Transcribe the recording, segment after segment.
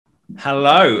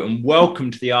Hello and welcome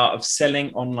to the Art of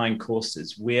Selling Online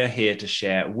Courses. We're here to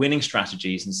share winning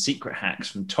strategies and secret hacks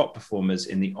from top performers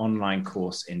in the online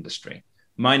course industry.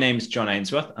 My name is John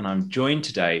Ainsworth and I'm joined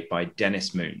today by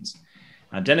Dennis Moons.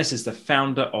 Now, Dennis is the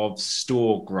founder of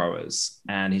Store Growers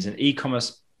and he's an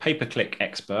e-commerce pay-per-click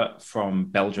expert from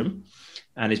Belgium.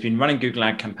 And he's been running Google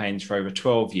ad campaigns for over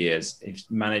 12 years. He's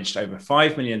managed over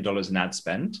 $5 million in ad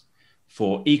spend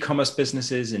for e-commerce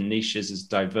businesses in niches as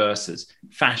diverse as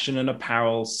fashion and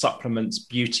apparel, supplements,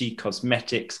 beauty,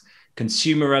 cosmetics,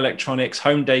 consumer electronics,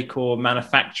 home decor,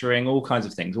 manufacturing, all kinds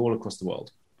of things all across the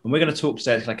world. And we're going to talk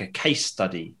today, it's like a case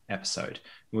study episode.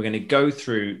 We're going to go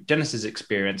through Dennis's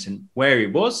experience and where he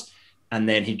was, and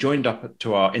then he joined up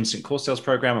to our instant course sales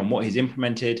program and what he's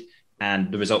implemented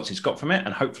and the results he's got from it.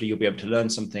 And hopefully you'll be able to learn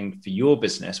something for your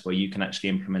business where you can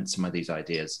actually implement some of these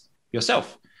ideas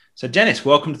yourself. So Dennis,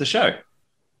 welcome to the show.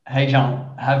 Hey,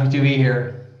 John. Happy to be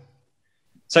here.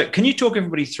 So can you talk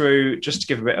everybody through, just to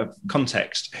give a bit of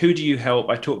context, who do you help?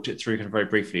 I talked it through kind of very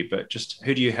briefly, but just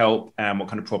who do you help and what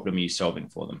kind of problem are you solving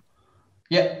for them?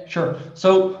 Yeah, sure.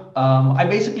 So I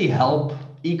basically help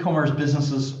e-commerce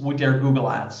businesses with their Google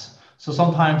Ads. So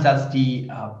sometimes that's the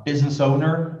business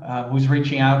owner who's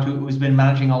reaching out, who's been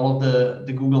managing all of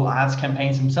the Google Ads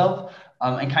campaigns himself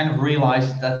and kind of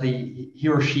realized that he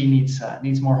or she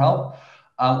needs more help.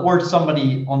 Or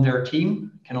somebody on their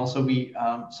team can also be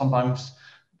sometimes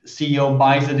the CEO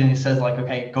buys it and he says like,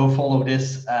 okay, go follow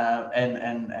this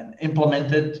and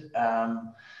implement it.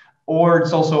 Or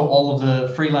it's also all of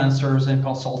the freelancers and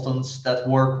consultants that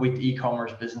work with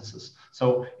e-commerce businesses.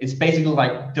 So it's basically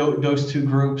like those two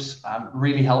groups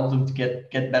really help them to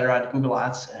get better at Google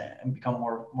Ads and become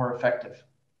more effective.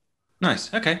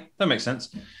 Nice. Okay, that makes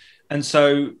sense. And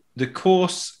so the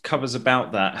course covers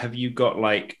about that. Have you got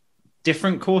like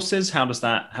different courses? How does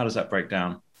that break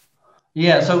down?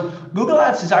 Yeah, so Google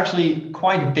Ads is actually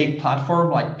quite a big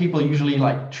platform. Like people usually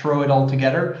like throw it all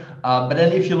together. But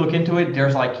then if you look into it,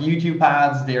 there's like YouTube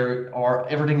ads, there are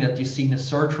everything that you see in the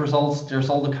search results. There's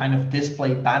all the kind of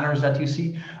display banners that you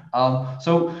see.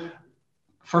 So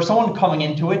for someone coming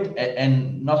into it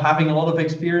and not having a lot of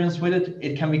experience with it,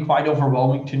 it can be quite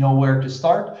overwhelming to know where to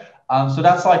start. So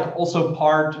that's like also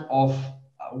part of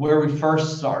where we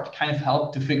first start, kind of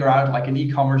help to figure out like an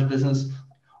e-commerce business.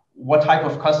 What type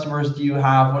of customers do you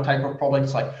have? What type of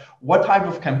products, like what type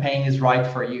of campaign is right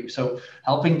for you? So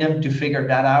helping them to figure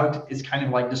that out is kind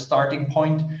of like the starting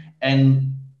point.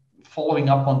 And following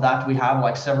up on that, we have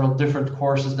like several different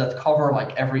courses that cover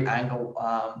like every angle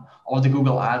of the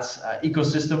Google Ads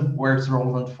ecosystem where it's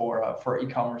relevant for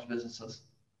e-commerce businesses.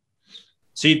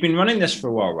 So you've been running this for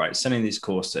a while, right? Selling these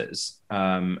courses,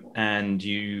 and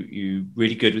you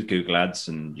really good with Google Ads,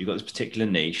 and you got this particular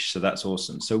niche, so that's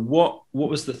awesome. So what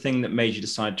was the thing that made you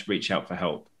decide to reach out for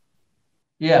help?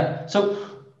 Yeah,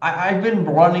 so I've been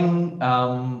running,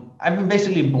 I've been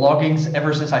basically blogging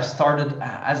ever since I started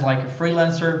as like a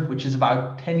freelancer, which is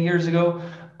about 10 years ago.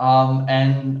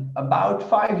 And about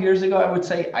 5 years ago, I would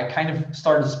say, I kind of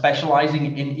started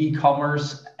specializing in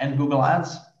e-commerce and Google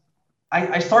Ads.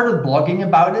 I started blogging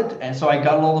about it, and so I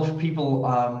got a lot of people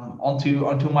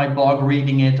onto my blog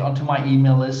reading it, onto my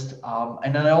email list,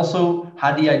 and then I also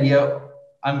had the idea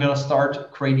I'm going to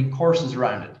start creating courses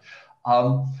around it.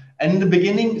 And in the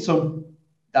beginning, so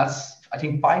that's I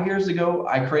think 5 years ago,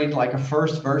 I created like a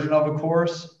first version of a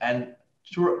course, and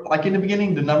like in the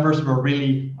beginning, the numbers were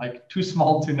really like too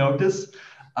small to notice,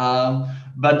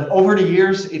 but over the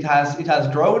years, it has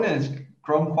grown and it's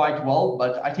grown quite well,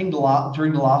 but I think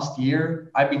during the last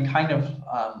year, I've been kind of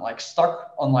like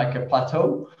stuck on like a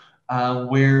plateau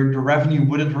where the revenue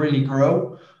wouldn't really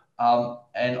grow.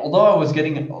 And although I was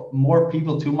getting more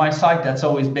people to my site, that's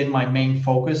always been my main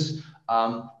focus,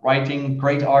 writing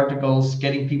great articles,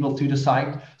 getting people to the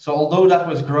site. So although that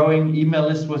was growing, email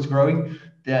list was growing,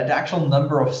 the actual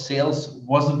number of sales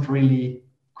wasn't really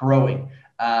growing.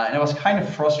 And I was kind of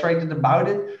frustrated about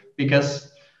it because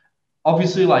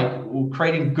obviously, like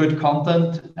creating good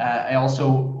content, I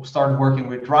also started working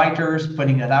with writers,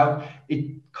 putting that out.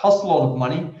 It costs a lot of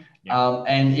money. Yeah.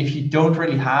 And if you don't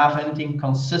really have anything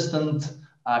consistent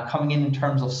coming in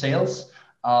terms of sales,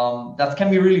 that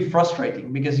can be really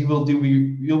frustrating because you will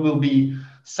be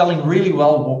selling really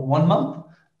well 1 month,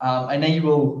 and then you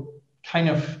will kind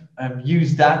of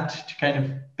use that to kind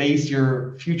of base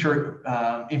your future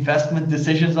investment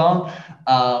decisions on,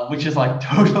 which is like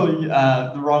totally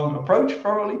the wrong approach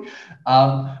probably.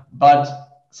 But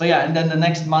so yeah, and then the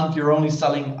next month you're only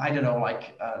selling, I don't know,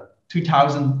 like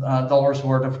 $2,000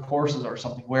 worth of courses or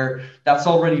something, where that's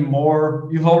already more,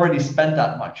 you've already spent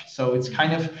that much. So it's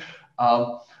kind of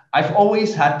I've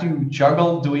always had to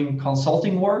juggle doing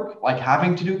consulting work, like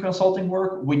having to do consulting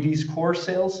work with these course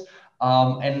sales.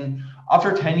 And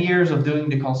after 10 years of doing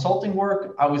the consulting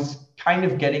work, I was kind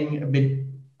of getting a bit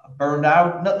burned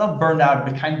out, not burned out,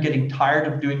 but kind of getting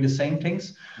tired of doing the same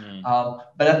things.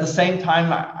 But at the same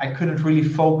time, I couldn't really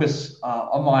focus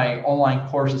on my online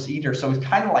courses either. So it's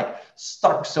kind of like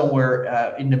stuck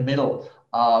somewhere in the middle.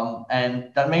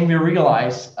 And that made me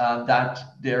realize that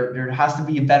there has to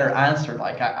be a better answer.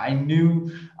 Like I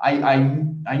knew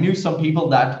some people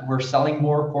that were selling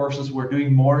more courses, were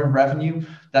doing more in revenue,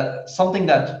 that something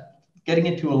that getting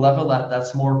it to a level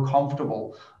that's more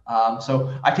comfortable.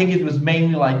 So I think it was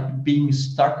mainly like being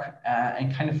stuck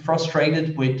and kind of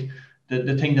frustrated with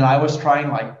the thing that I was trying,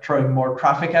 like throwing more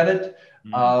traffic at it.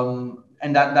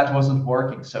 And that wasn't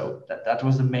working. So that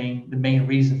was the main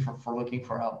reason for looking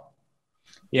for help.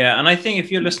 Yeah. And I think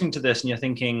if you're listening to this and you're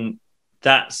thinking,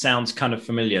 that sounds kind of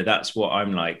familiar, that's what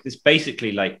I'm like. It's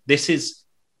basically like, this is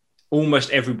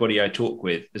almost everybody I talk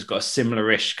with has got a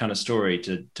similar-ish kind of story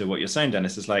to what you're saying,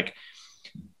 Dennis. It's like,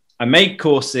 I made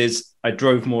courses, I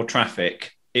drove more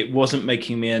traffic. It wasn't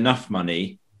making me enough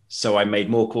money. So I made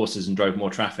more courses and drove more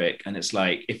traffic. And it's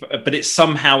like, but it's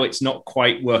somehow it's not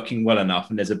quite working well enough.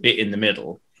 And there's a bit in the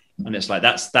middle. And it's like,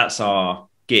 that's our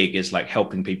gig, is like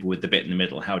helping people with the bit in the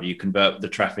middle. How do you convert the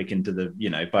traffic into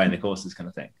the, buying the courses kind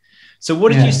of thing? So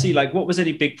what did you see? Like, what was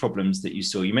any big problems that you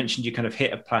saw? You mentioned you kind of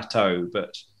hit a plateau,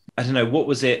 but I don't know, what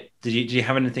was it? Did you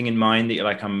have anything in mind that you're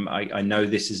like, I know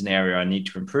this is an area I need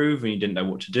to improve, and you didn't know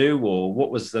what to do? Or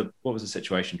what was the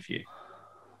situation for you?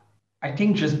 I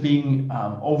think just being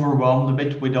overwhelmed a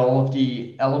bit with all of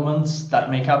the elements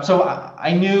that make up. So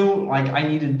I knew like I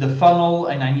needed the funnel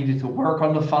and I needed to work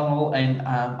on the funnel. And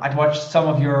I'd watched some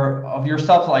of your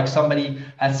stuff, like somebody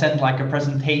had sent like a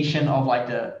presentation of like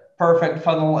the perfect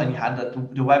funnel, and you had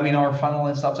the webinar funnel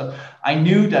and stuff. So I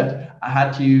knew that I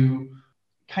had to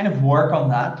kind of work on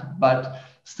that, but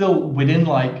still within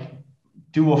like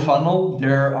do a funnel,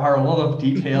 there are a lot of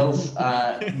details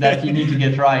that you need to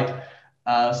get right.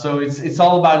 So it's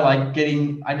all about like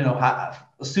getting, I don't know,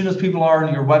 as soon as people are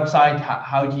on your website,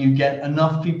 how do you get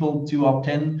enough people to opt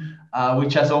in,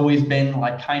 which has always been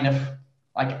like kind of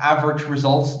like average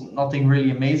results, nothing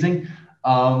really amazing.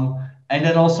 And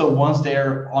then also once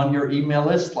they're on your email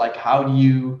list, like how do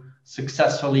you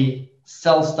successfully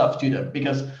sell stuff to them?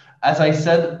 Because as I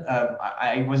said,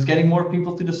 I was getting more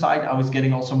people to the site. I was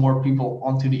getting also more people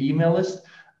onto the email list.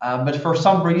 But for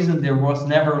some reason, there was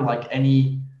never like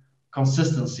any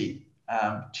consistency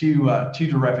to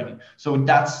the revenue. So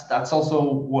that's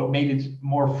also what made it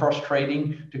more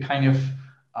frustrating to kind of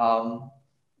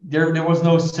there was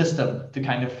no system to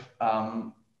kind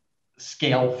of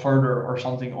scale further or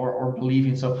something or believe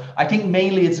in. So I think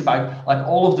mainly it's about like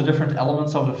all of the different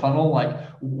elements of the funnel, like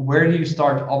where do you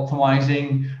start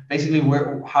optimizing, basically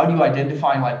how do you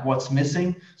identify like what's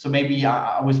missing. So maybe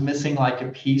I was missing like a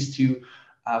piece to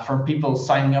from people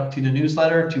signing up to the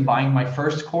newsletter to buying my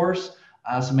first course.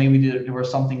 So maybe there was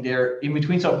something there in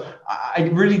between. So I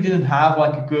really didn't have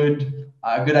like a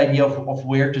good idea of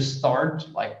where to start,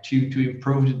 like to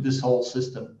improve this whole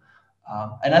system.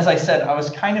 And as I said, I was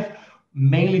kind of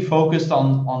mainly focused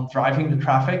on driving the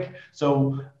traffic.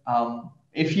 So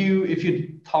if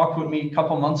you talked with me a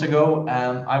couple months ago,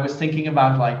 I was thinking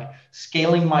about like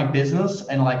scaling my business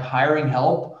and like hiring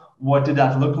help. What did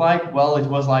that look like? Well, it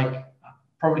was like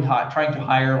probably trying to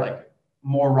hire like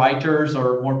more writers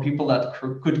or more people that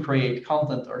could create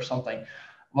content or something.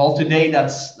 Well, today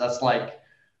that's like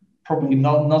probably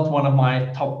not one of my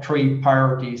top 3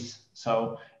 priorities.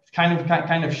 So it's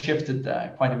kind of shifted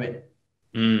quite a bit.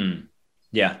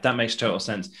 Yeah, that makes total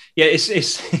sense. Yeah,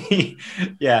 it's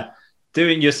yeah.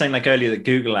 You're saying like earlier that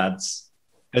Google Ads,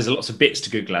 there's lots of bits to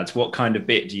Google Ads. What kind of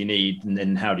bit do you need, and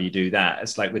then how do you do that?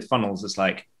 It's like with funnels, it's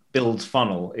like build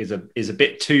funnel is a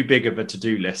bit too big of a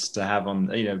to-do list to have on,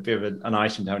 a bit of an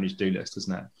item to have on your to-do list,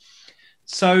 isn't it?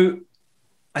 So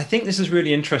I think this is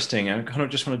really interesting. I kind of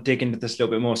just want to dig into this a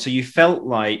little bit more. So you felt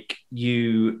like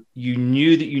you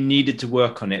knew that you needed to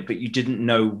work on it, but you didn't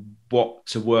know what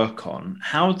to work on.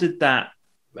 How did that,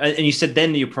 and you said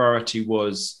then your priority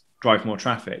was drive more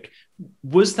traffic.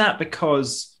 Was that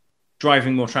because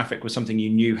driving more traffic was something you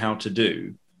knew how to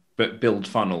do, but build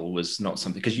funnel was not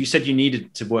something? Because you said you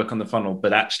needed to work on the funnel,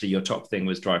 but actually your top thing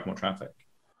was drive more traffic.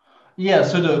 Yeah,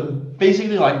 so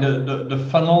basically like the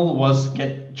funnel was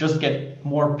get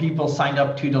more people signed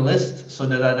up to the list, so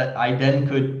that I then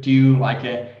could do like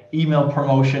a email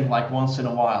promotion like once in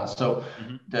a while. So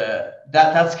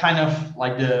that's kind of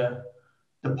like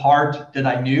the the part that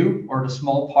I knew, or the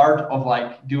small part of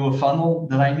like do a funnel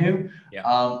that I knew.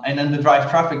 Yeah. And then the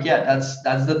drive traffic. Yeah,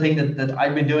 that's the thing that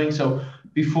I've been doing. So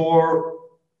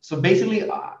basically,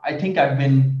 I think I've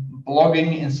been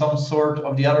blogging in some sort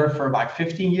of the other for about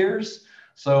 15 years.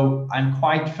 So I'm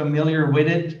quite familiar with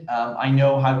it. I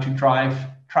know how to drive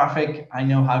traffic. I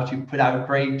know how to put out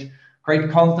great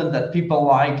content that people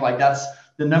like. Like that's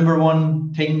the number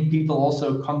one thing people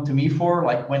also come to me for.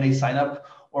 Like when they sign up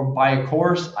or buy a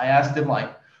course, I ask them like,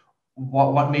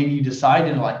 what made you decide?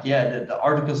 And like, yeah, the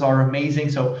articles are amazing.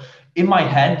 So in my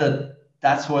head,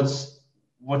 that's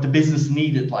what the business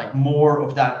needed, like more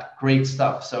of that great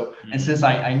stuff. So, and since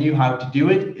I knew how to do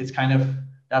it, it's kind of,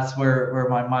 that's where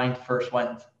my mind first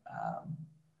went.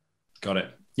 Got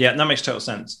it. Yeah, that makes total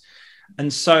sense.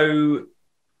 And so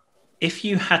if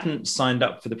you hadn't signed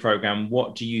up for the program,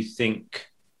 what do you think,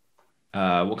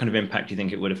 what kind of impact do you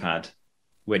think it would have had?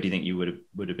 Where do you think you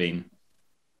would have been?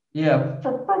 Yeah,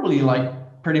 probably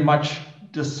like pretty much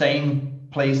the same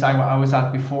place I was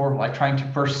at before, like trying to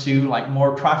pursue like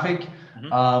more traffic,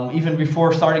 even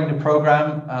before starting the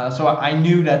program. So I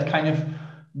knew that kind of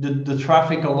the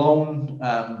traffic alone,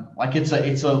 like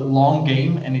it's a long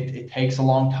game, and it takes a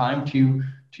long time to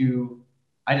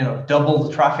I don't know, double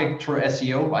the traffic through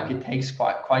SEO. Like it takes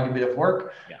quite a bit of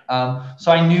work. Yeah.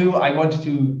 So I knew I wanted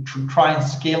to try and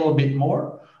scale a bit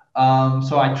more.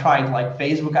 So I tried like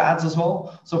Facebook ads as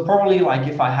well. So probably like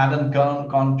if I hadn't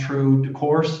gone through the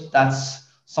course, that's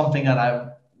something that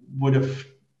I would have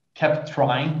kept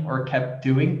trying or kept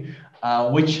doing,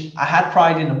 which I had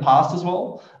tried in the past as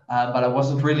well, but I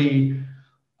wasn't really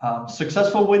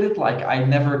successful with it. Like I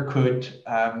never could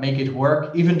make it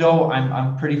work, even though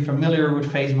I'm pretty familiar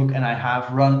with Facebook and I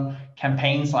have run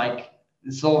campaigns. Like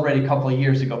it's already a couple of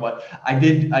years ago, but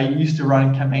I used to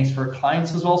run campaigns for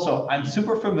clients as well. So I'm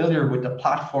super familiar with the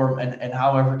platform and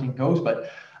how everything goes,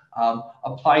 but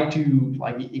applied to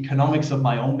like the economics of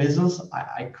my own business,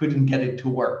 I couldn't get it to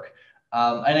work.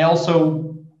 And I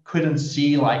also couldn't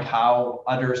see like how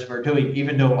others were doing,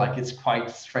 even though like it's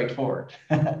quite straightforward.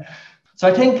 So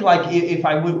I think like if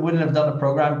I wouldn't have done the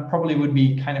program, probably would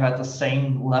be kind of at the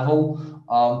same level.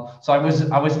 So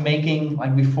I was making,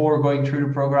 like before going through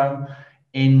the program,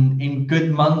 in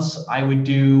good months, I would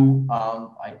do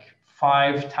like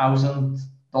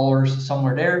 $5,000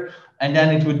 somewhere there. And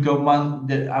then it would go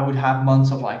I would have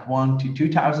months of like $1,000 to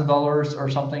 $2,000 or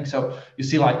something. So you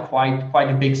see like quite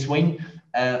a big swing.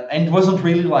 And it wasn't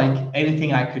really like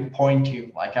anything I could point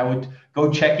to. Like I would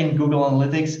go check in Google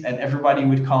Analytics and everybody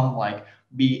would come like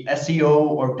be SEO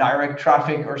or direct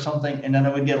traffic or something. And then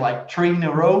I would get like 3 in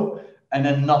a row and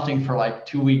then nothing for like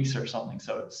 2 weeks or something.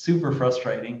 So it's super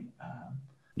frustrating.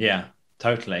 Yeah,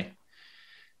 totally.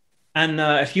 And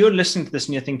if you're listening to this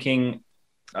and you're thinking,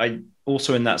 I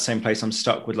also in that same place, I'm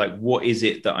stuck with like, what is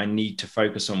it that I need to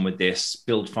focus on with this?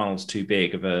 Build funnels too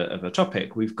big of a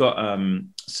topic. We've got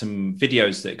some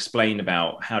videos that explain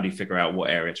about how do you figure out what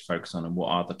area to focus on and what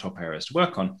are the top areas to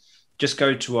work on. Just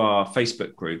go to our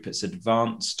Facebook group. It's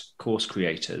Advanced Course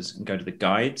Creators, and go to the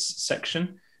guides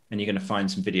section. And you're going to find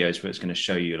some videos where it's going to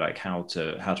show you like how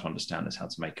to understand this, how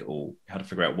to make it all, how to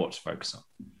figure out what to focus on.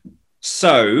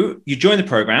 So you joined the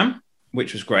program,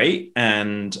 which was great.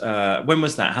 And when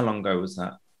was that? How long ago was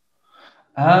that?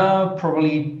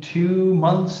 Probably 2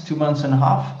 months, 2 months and a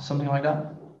half, something like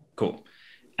that. Cool.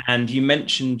 And you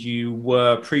mentioned you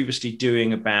were previously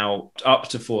doing about up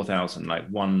to 4,000, like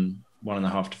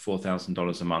 $1,500 to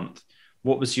 $4,000 a month.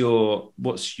 What's your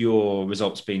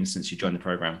results been since you joined the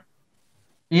program?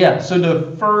 Yeah, so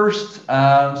the first,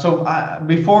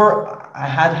 before I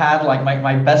had like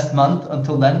my best month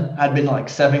until then had been like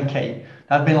 7K.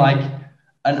 That'd been like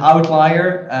an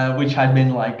outlier, which I'd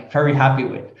been like very happy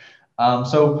with.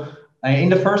 In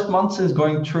the first month since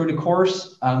going through the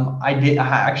course, I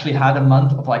actually had a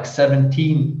month of like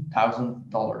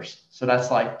 $17,000. So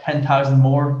that's like 10,000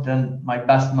 more than my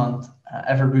best month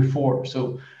ever before.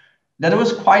 So that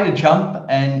was quite a jump,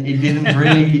 and it didn't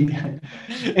really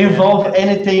involve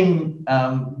anything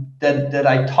that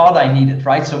I thought I needed,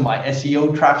 right? So my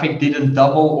SEO traffic didn't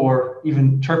double or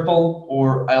even triple,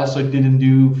 or I also didn't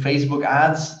do Facebook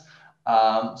ads.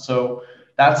 So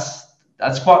that's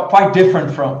quite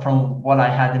different from what I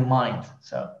had in mind.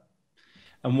 So.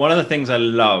 And one of the things I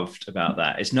loved about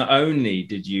that is not only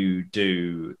did you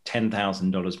do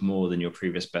 $10,000 more than your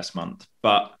previous best month,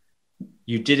 but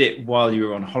you did it while you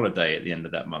were on holiday at the end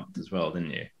of that month as well,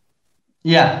 didn't you?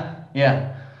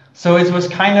 Yeah. So it was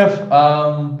kind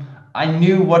of, I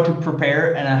knew what to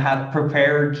prepare, and I had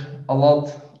prepared a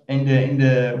lot in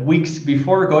the weeks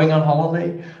before going on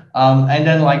holiday. And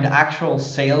then like the actual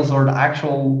sales or the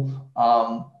actual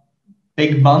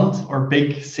big month or big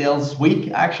sales week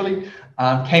actually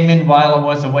came in while I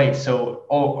was away. So,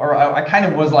 or I kind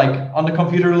of was like on the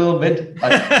computer a little bit,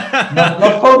 but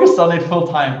not focused on it full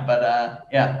time. But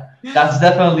yeah, that's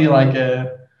definitely like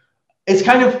it's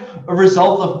kind of a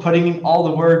result of putting in all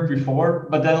the work before,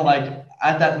 but then like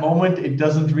at that moment, it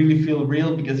doesn't really feel real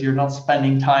because you're not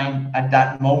spending time at that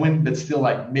moment, but still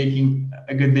like making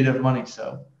a good bit of money. So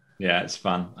yeah, it's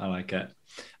fun. I like it.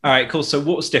 All right, cool. So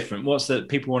what's different? What's the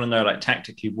people want to know, like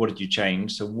tactically, what did you change?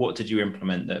 So what did you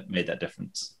implement that made that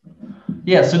difference?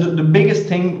 yeah, so the biggest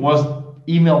thing was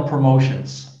email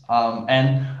promotions.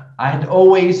 And I had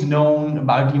always known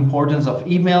about the importance of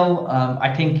email.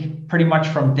 I think pretty much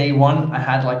from day one, I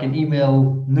had like an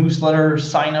email newsletter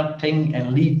sign up thing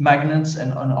and lead magnets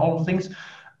and all the things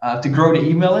to grow the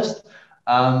email list.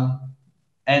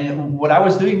 And what I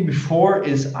was doing before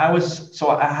is I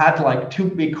had like 2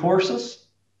 big courses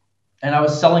and I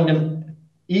was selling them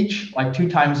each like 2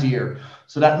 times a year.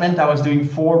 So that meant I was doing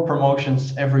 4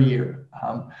 promotions every year.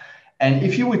 And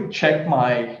if you would check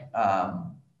my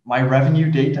revenue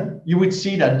data, you would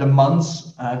see that the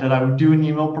months that I would do an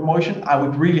email promotion, I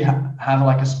would really have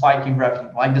like a spike in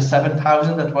revenue. Like the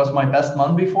 7,000 that was my best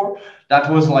month before,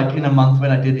 that was like in a month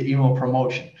when I did the email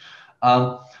promotion.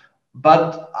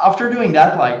 But after doing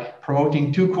that, like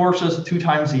promoting 2 courses 2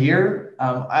 times a year,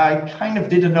 I kind of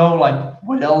didn't know like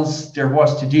what else there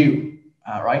was to do,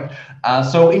 right?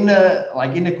 So in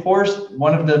the course,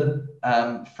 one of the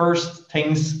first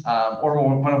things, or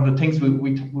one of the things we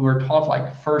were taught like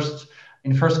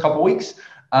in the first couple of weeks,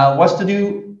 was to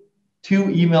do 2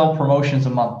 email promotions a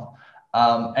month.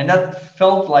 And that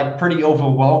felt like pretty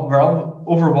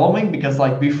overwhelming because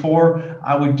like before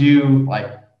I would do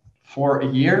like 4 a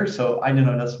year. So I don't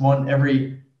know, that's 1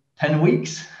 every 10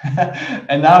 weeks.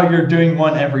 And now you're doing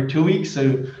 1 every 2 weeks.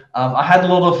 So I had a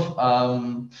lot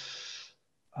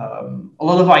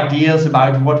of ideas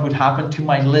about what would happen to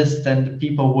my list, and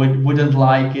people wouldn't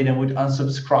like it and would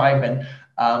unsubscribe. And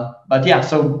but yeah,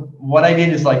 so what I did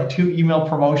is like 2 email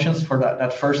promotions for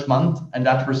that first month, and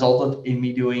that resulted in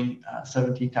me doing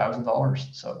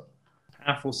 $17,000. So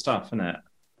Powerful stuff, isn't it?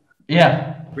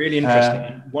 Yeah. Really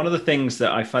interesting. One of the things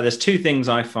that I find, there's 2 things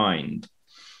I find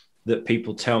that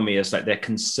people tell me as like their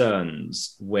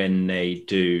concerns when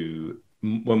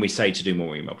we say to do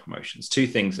more email promotions. 2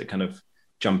 things that kind of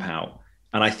jump out.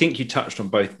 And I think you touched on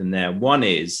both of them there. One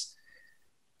is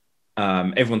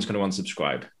everyone's going to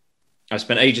unsubscribe. I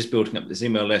spent ages building up this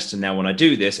email list, and now when I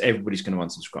do this, everybody's going to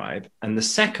unsubscribe. And the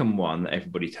second one that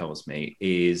everybody tells me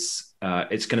is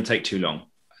it's going to take too long.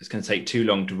 It's going to take too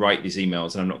long to write these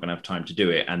emails, and I'm not going to have time to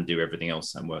do it and do everything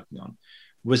else I'm working on.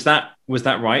 Was that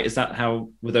right? Is that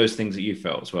were those things that you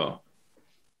felt as well?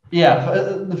 Yeah,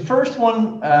 the first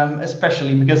one,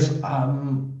 especially because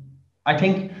I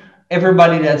think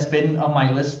everybody that's been on my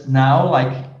list now,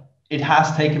 like it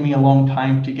has taken me a long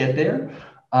time to get there.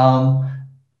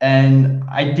 And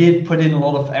I did put in a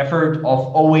lot of effort of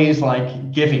always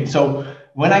like giving. So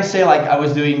when I say like I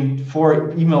was doing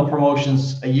 4 email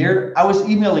promotions a year, I was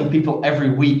emailing people every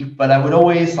week, but I would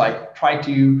always like try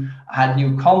to add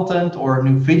new content or a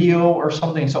new video or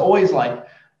something. So always like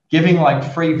giving like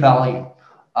free value.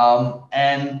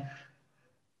 And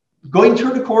going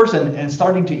through the course and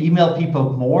starting to email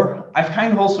people more, I've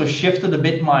kind of also shifted a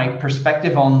bit my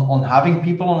perspective on having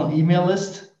people on an email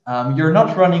list. You're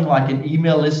not running like an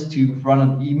email list to run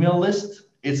an email list.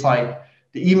 It's like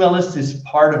the email list is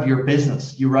part of your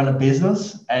business. You run a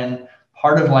business, and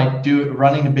part of like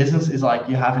running a business is like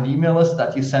you have an email list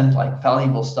that you send like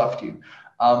valuable stuff to.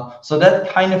 So that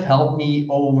kind of helped me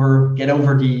get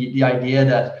over the idea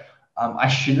that I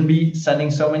shouldn't be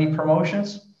sending so many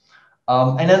promotions.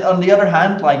 And then on the other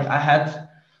hand, like I had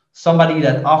somebody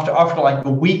that after like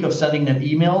a week of sending them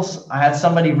emails, I had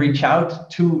somebody reach out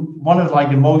to one of like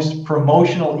the most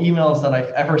promotional emails that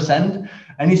I've ever sent.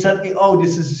 And he said, "Oh,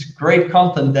 this is great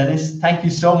content, Dennis. Thank you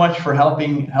so much for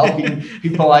helping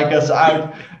people like us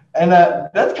out." And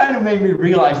that kind of made me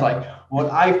realize like what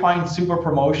I find super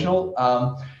promotional.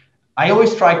 I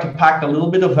always try to pack a little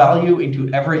bit of value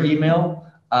into every email,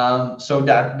 so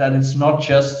that it's not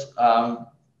just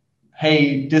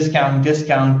hey,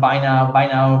 discount, buy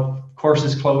now, course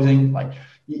is closing. Like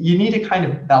you need to kind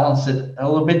of balance it a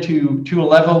little bit to a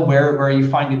level where you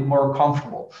find it more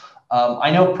comfortable.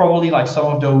 I know probably like some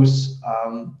of those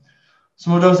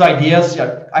ideas,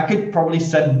 yeah, I could probably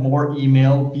send more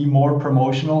email, be more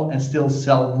promotional, and still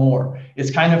sell more. It's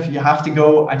kind of, you have to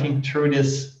go, I think, through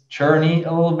this journey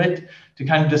a little bit to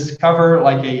kind of discover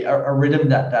like a rhythm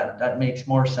that makes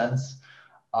more sense.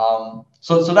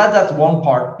 So that's one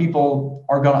part. People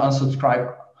are gonna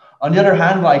unsubscribe. On the other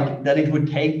hand, like that it would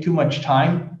take too much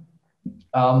time.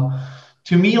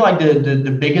 To me, like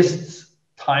the biggest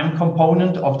time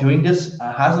component of doing this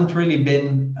hasn't really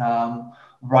been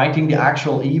writing the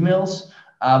actual emails,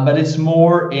 but it's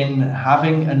more in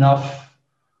having enough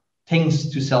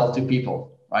things to sell to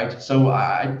people, right? So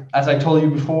as I told you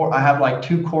before, I have like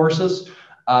 2 courses.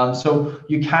 So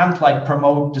you can't like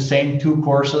promote the same 2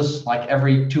 courses like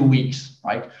every 2 weeks,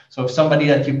 right? So if somebody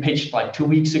that you pitched like 2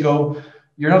 weeks ago,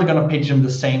 you're not going to pitch them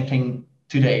the same thing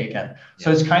today again. Yeah.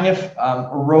 So it's kind of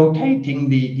rotating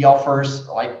the offers,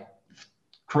 like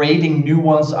creating new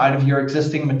ones out of your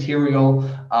existing material,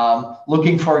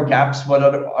 looking for gaps, what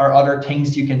are other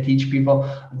things you can teach people.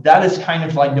 That is kind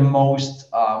of like the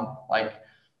most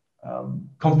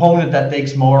component that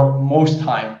takes most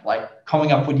time, like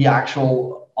coming up with the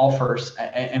actual offers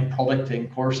and producting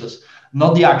courses,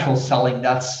 not the actual selling.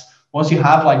 That's once you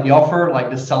have like the offer, like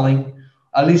the selling,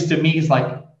 at least to me, is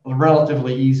like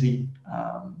relatively easy.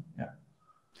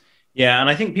 Yeah, and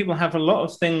I think people have a lot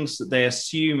of things that they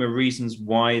assume are reasons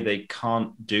why they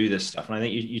can't do this stuff. And I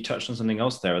think you touched on something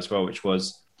else there as well, which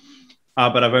was,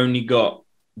 but I've only got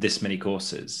this many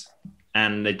courses.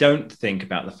 And they don't think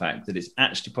about the fact that it's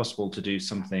actually possible to do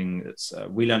something that's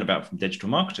we learned about from Digital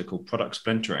Marketer called product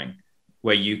splintering,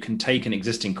 where you can take an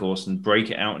existing course and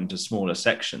break it out into smaller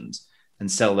sections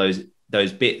and sell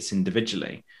those bits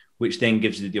individually, which then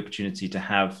gives you the opportunity to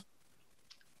have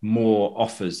more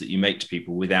offers that you make to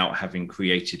people without having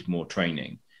created more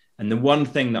training. And the one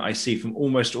thing that I see from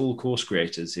almost all course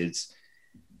creators is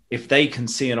if they can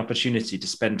see an opportunity to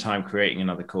spend time creating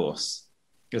another course,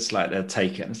 it's like they'll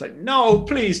take it. And it's like, no,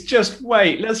 please just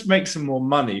wait. Let's make some more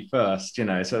money first,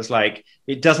 So it's like,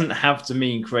 it doesn't have to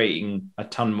mean creating a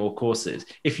ton more courses.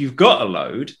 If you've got a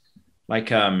load, like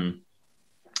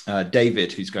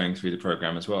David, who's going through the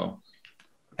program as well,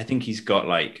 I think he's got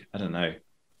like, I don't know,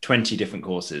 20 different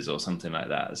courses or something like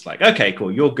that. It's like, okay,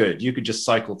 cool, you're good. You could just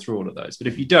cycle through all of those. But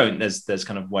if you don't, there's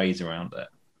kind of ways around it.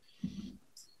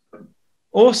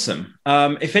 Awesome.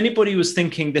 If anybody was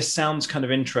thinking this sounds kind of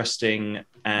interesting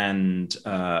and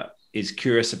is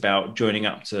curious about joining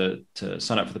up to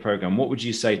sign up for the program, what would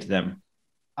you say to them?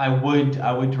 I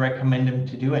would recommend them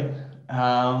to do it.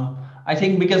 I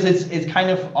think because it kind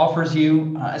of offers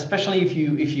you, especially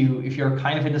if you're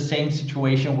kind of in the same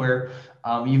situation where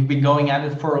you've been going at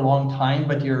it for a long time,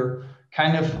 but you're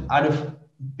kind of out of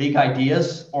big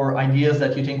ideas or ideas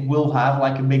that you think will have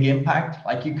like a big impact.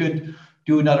 Like you could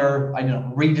do another, I don't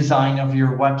know, redesign of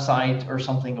your website or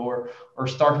something, or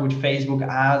start with Facebook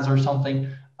ads or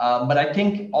something. But I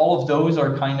think all of those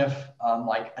are kind of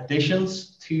like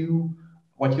additions to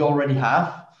what you already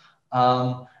have.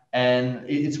 And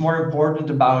it's more important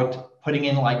about putting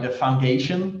in like the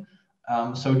foundation,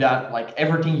 so that like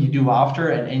everything you do after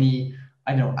and any,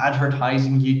 I don't know,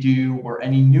 advertising you do or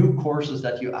any new courses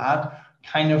that you add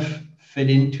kind of fit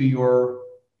into your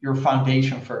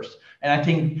foundation first. And I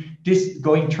think this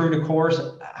going through the course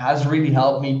has really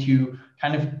helped me to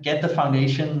kind of get the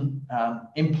foundation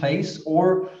in place,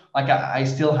 or like I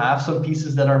still have some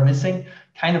pieces that are missing,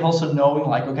 kind of also knowing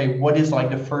like, okay, what is like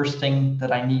the first thing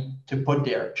that I need to put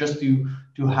there just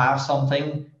to have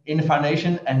something in the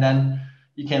foundation, and then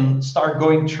you can start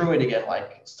going through it again,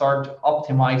 like start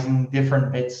optimizing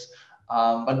different bits,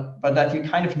 but that you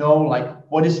kind of know like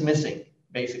what is missing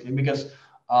basically, because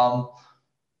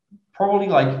probably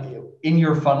like in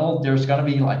your funnel, there's going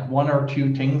to be like 1 or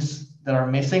 2 things that are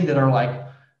missing, that are like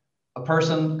a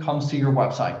person comes to your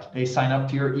website, they sign up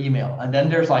to your email, and then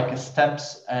there's like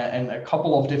steps and a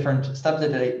couple of different steps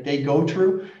that they go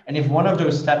through. And if one of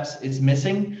those steps is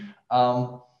missing,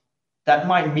 that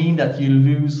might mean that you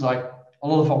lose like a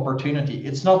lot of opportunity.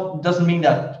 Doesn't mean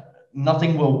that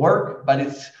nothing will work, but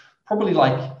it's probably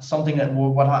like something that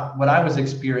what I was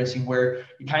experiencing, where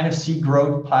you kind of see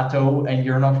growth plateau and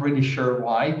you're not really sure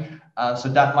why. So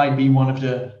that might be one of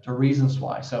the reasons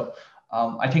why. So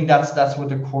I think that's what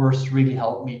the course really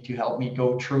helped me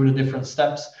go through the different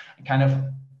steps and kind of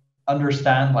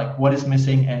understand like what is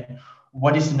missing and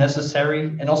what is necessary,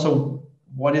 and also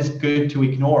what is good to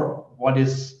ignore, what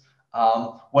is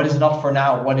not for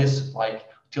now, what is like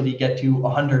till you get to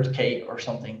 100K or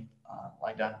something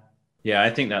like that. Yeah,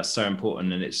 I think that's so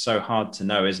important, and it's so hard to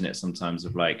know, isn't it? Sometimes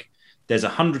of like, there's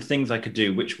 100 things I could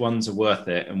do, which ones are worth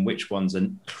it and which ones are,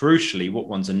 crucially, what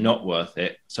ones are not worth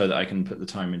it, so that I can put the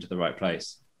time into the right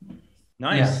place.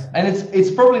 Nice. Yeah. And it's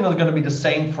probably not going to be the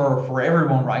same for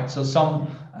everyone, right? So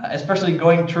some, especially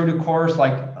going through the course,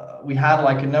 like we had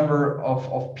like a number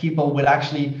of people with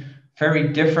actually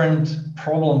very different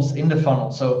problems in the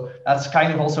funnel. So that's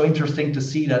kind of also interesting to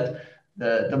see that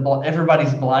the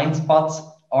everybody's blind spots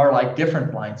are like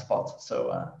different blind spots.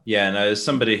 So yeah, no, there's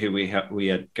somebody who we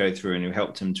had go through and who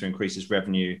helped him to increase his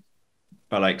revenue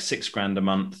by like $6,000 a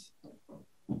month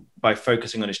by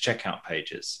focusing on his checkout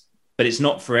pages. But it's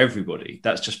not for everybody.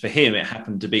 That's just for him. It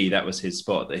happened to be that was his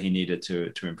spot that he needed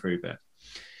to improve it.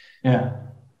 Yeah.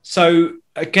 So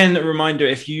again, a reminder,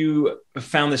 if you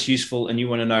found this useful and you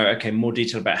want to know, okay, more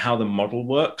detail about how the model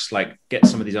works, like get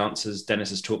some of these answers Dennis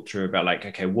has talked through about, like,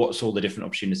 okay, what's all the different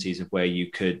opportunities of where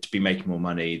you could be making more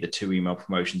money? The 2 email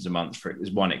promotions a month for it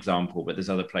is one example, but there's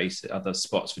other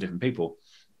spots for different people.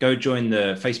 Go join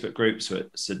the Facebook group. So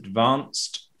it's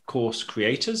Advanced Course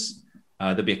Creators.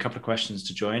 There'll be a couple of questions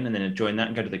to join, and then join that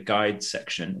and go to the guide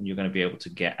section, and you're going to be able to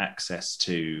get access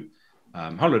to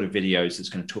a whole lot of videos that's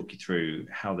going to talk you through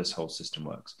how this whole system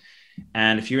works.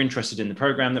 And if you're interested in the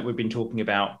program that we've been talking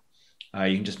about,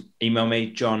 you can just email me,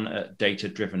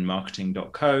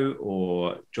 john@datadrivenmarketing.co,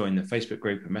 or join the Facebook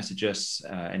group and message us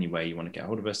any way you want to get a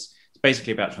hold of us. It's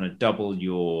basically about trying to double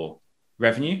your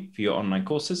revenue for your online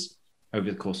courses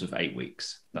over the course of 8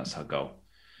 weeks. That's our goal.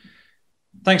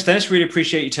 Thanks, Dennis. Really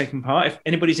appreciate you taking part. If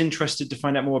anybody's interested to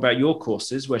find out more about your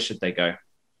courses, where should they go?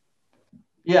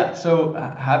 Yeah, so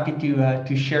happy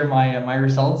to share my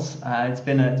results. It's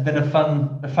been a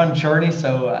fun journey.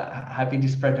 So happy to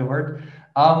spread the word.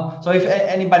 So if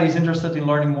anybody's interested in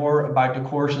learning more about the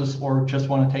courses or just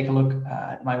want to take a look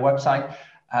at my website,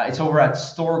 it's over at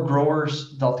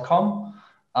storegrowers.com.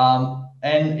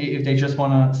 And if they just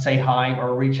want to say hi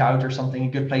or reach out or something,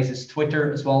 a good place is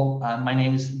Twitter as well. My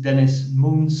name is Dennis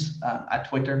Moons at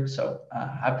Twitter. So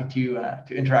happy to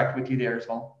interact with you there as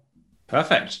well.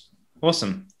 Perfect.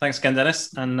 Awesome. Thanks again,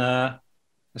 Dennis. And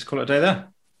let's call it a day there.